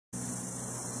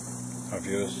Hi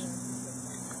viewers,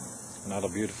 another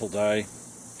beautiful day.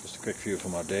 Just a quick view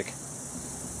from our deck.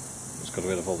 Just got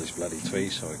rid of all these bloody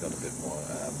trees so I got a bit more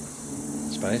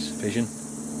space, vision.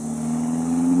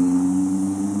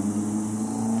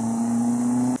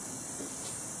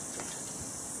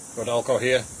 Got Alco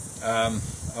here.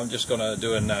 I'm just going to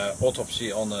do an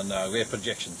autopsy on a rear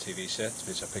projection TV set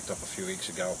which I picked up a few weeks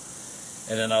ago,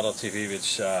 and another TV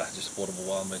which just a portable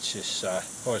one, which is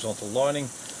horizontal lining,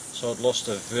 so it lost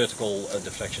a vertical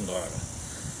deflection driver.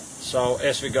 So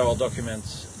as we go, I'll document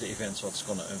the events what's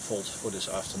going to unfold for this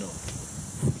afternoon.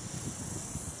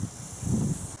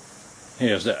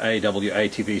 Here's the AWA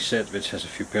TV set, which has a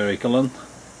few pericolon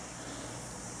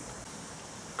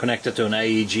connected to an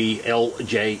AEG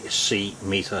LJC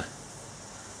meter.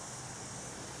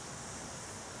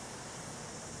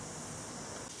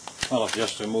 Well, I've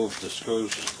just removed the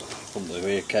screws from the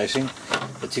rear casing.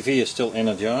 The TV is still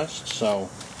energized, so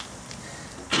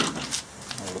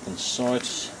I'll look inside.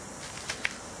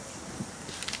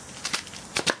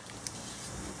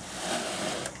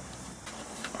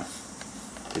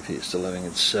 TV is still having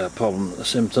its problem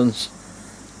symptoms,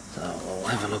 so I'll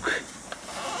have a look.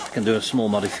 I can do a small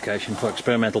modification for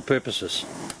experimental purposes,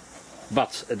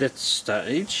 but at that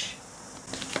stage,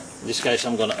 in this case,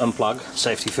 I'm going to unplug,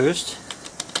 safety first,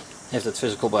 have that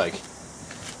physical break.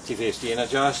 TV is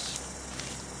de-energized.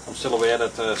 I'm still aware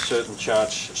that a certain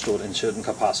charge stored in certain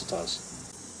capacitors.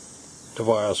 The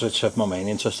wires which have my main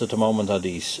interest at the moment are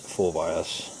these four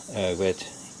wires, red,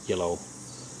 yellow,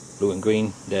 blue and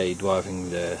green. They're driving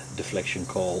the deflection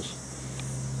coils,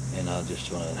 and I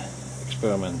just want to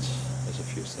experiment with a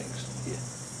few things here.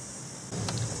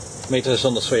 Meter is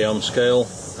on the 3 ohm scale.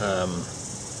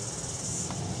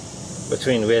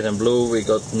 Between red and blue we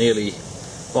got nearly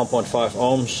 1.5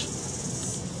 ohms,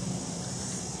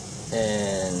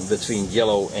 and between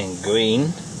yellow and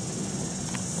green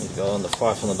we go on the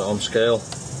 500 ohm scale.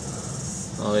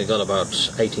 We got about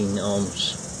 18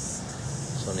 ohms,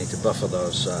 so I need to buffer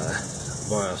those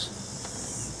wires.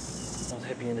 Not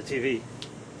happy in the TV.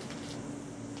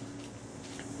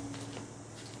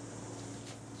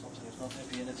 Something is not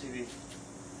happy in the TV.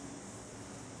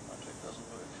 My trick doesn't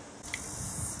work.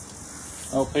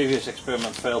 Oh, previous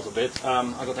experiment failed a bit.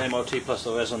 I got MOT plus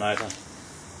the resonator.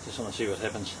 Just want to see what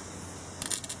happens.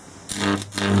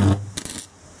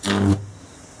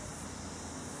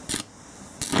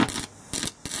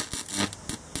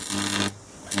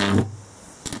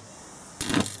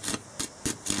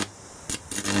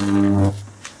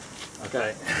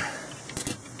 Okay.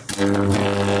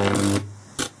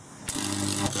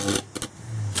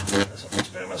 There's some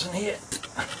experiments in here.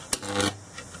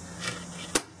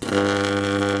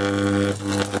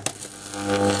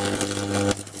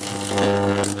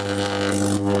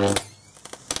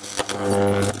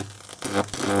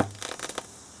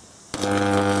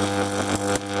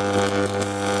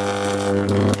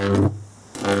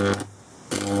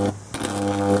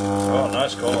 Oh,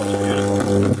 nice call, it's beautiful.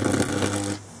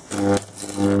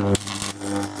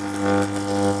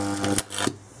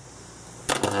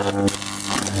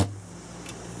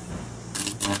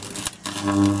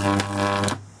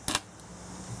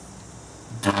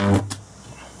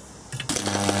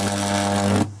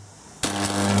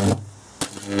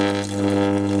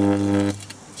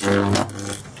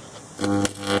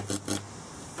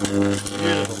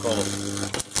 Beautiful color.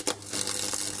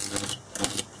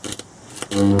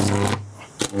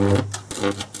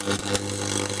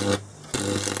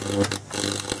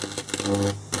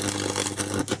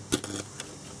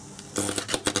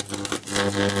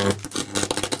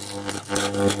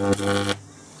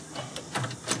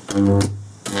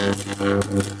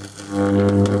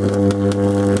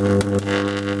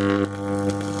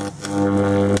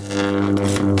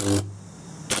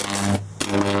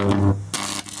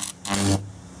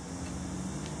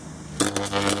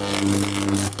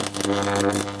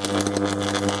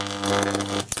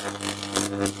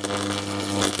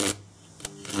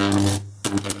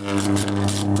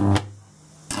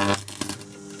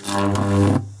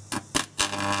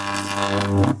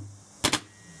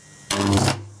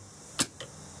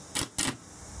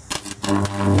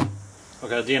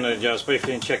 Okay, de-energize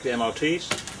briefly and check the MOTs.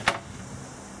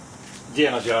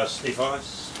 De-energize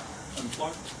device,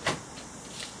 unplug.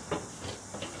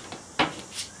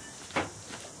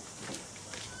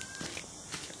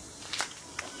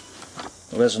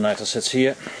 The resonator sits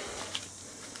here.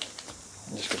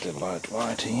 Just got the light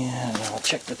right here, and I'll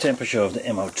check the temperature of the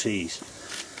MOTs.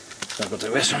 So I've got the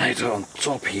resonator on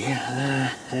top here.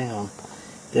 Hang on.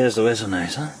 There's the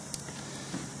resonator.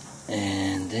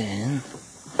 And then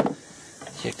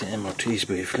check the MOTs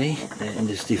briefly. They're in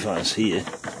this device here.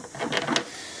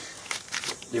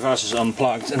 device is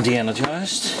unplugged and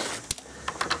de-energized.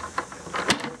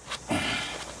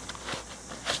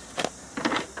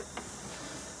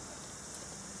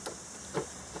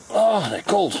 Oh, they're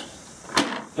cold.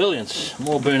 Brilliant.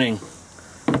 More burning.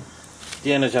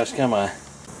 De-energized camera.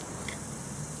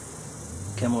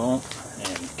 Camera on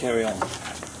and carry on.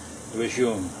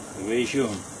 Resume.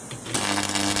 Resume.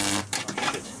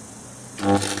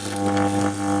 Oh shit.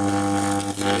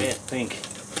 Red, pink.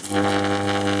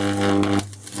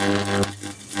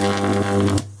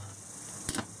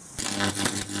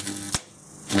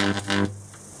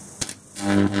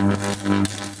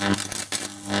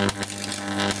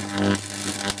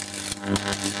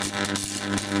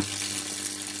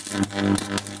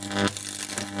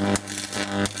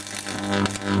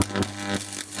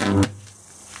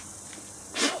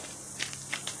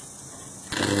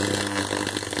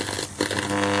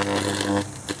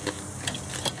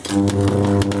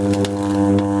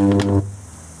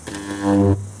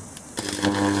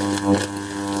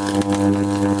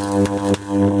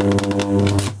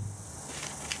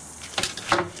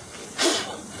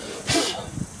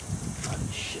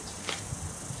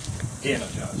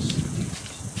 De-energized.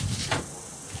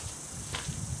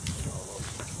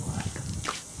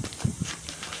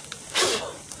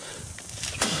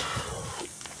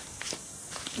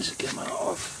 Is the camera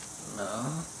off?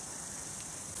 No.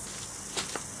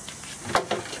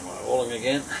 Camera rolling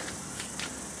again.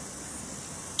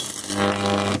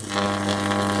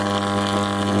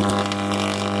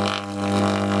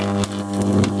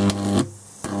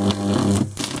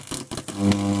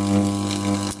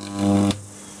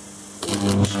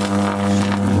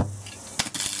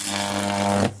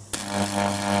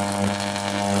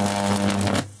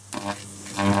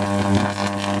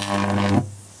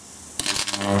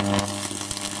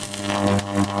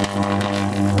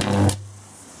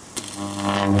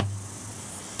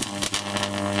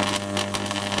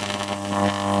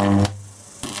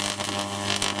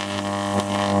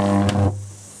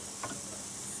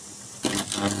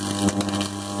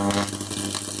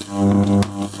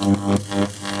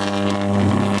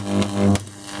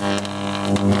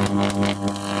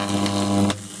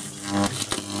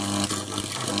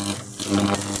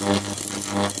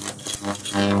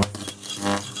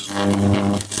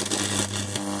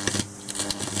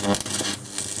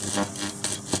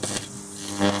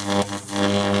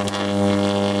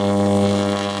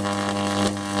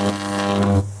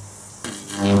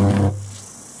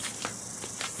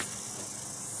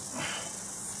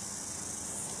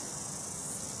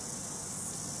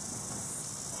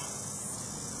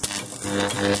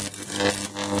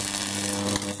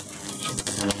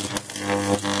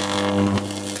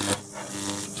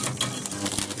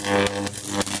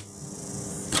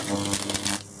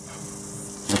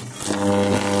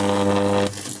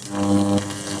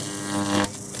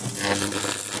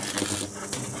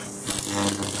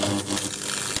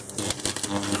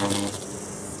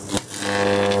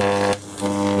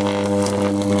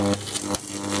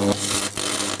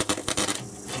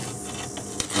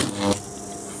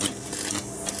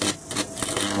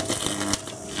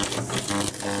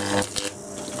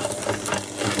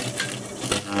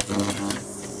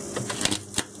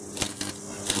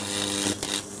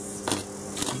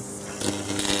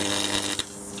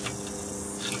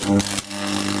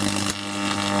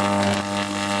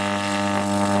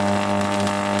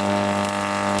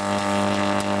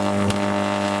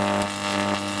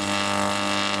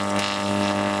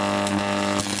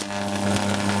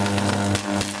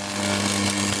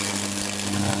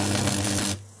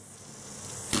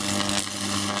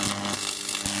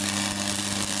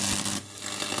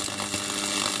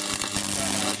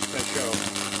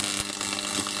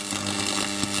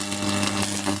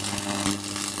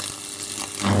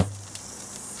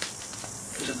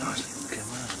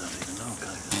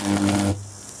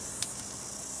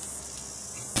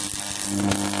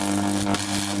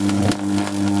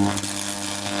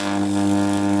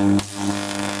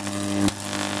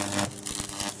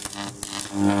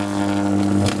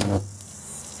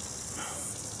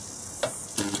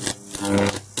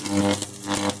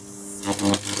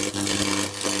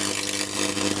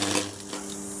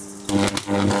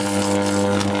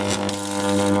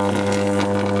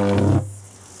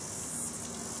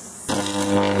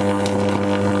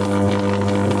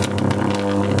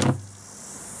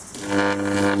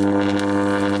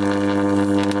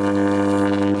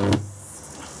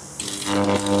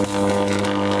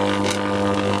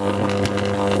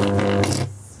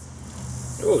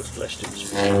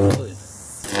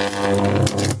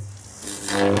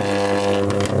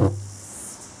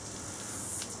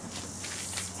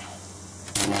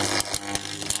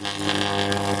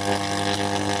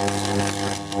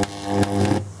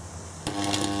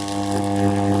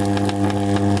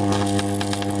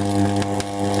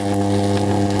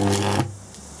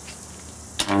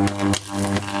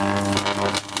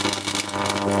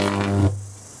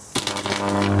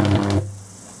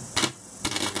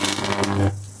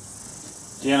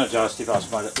 The energized device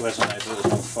by the resonator is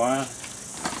on fire.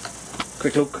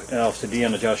 Quick look after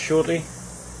de-energized shortly.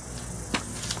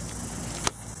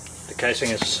 The casing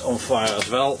is on fire as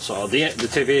well, so the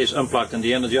TV is unplugged and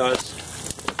de-energized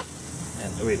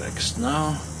and relaxed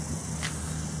now.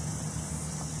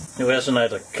 The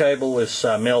resonator cable is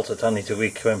melted, I need to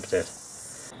re-crimp it.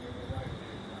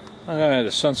 Okay,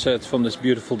 the sunset from this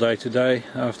beautiful day today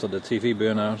after the TV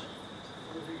burnout.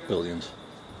 Brilliant.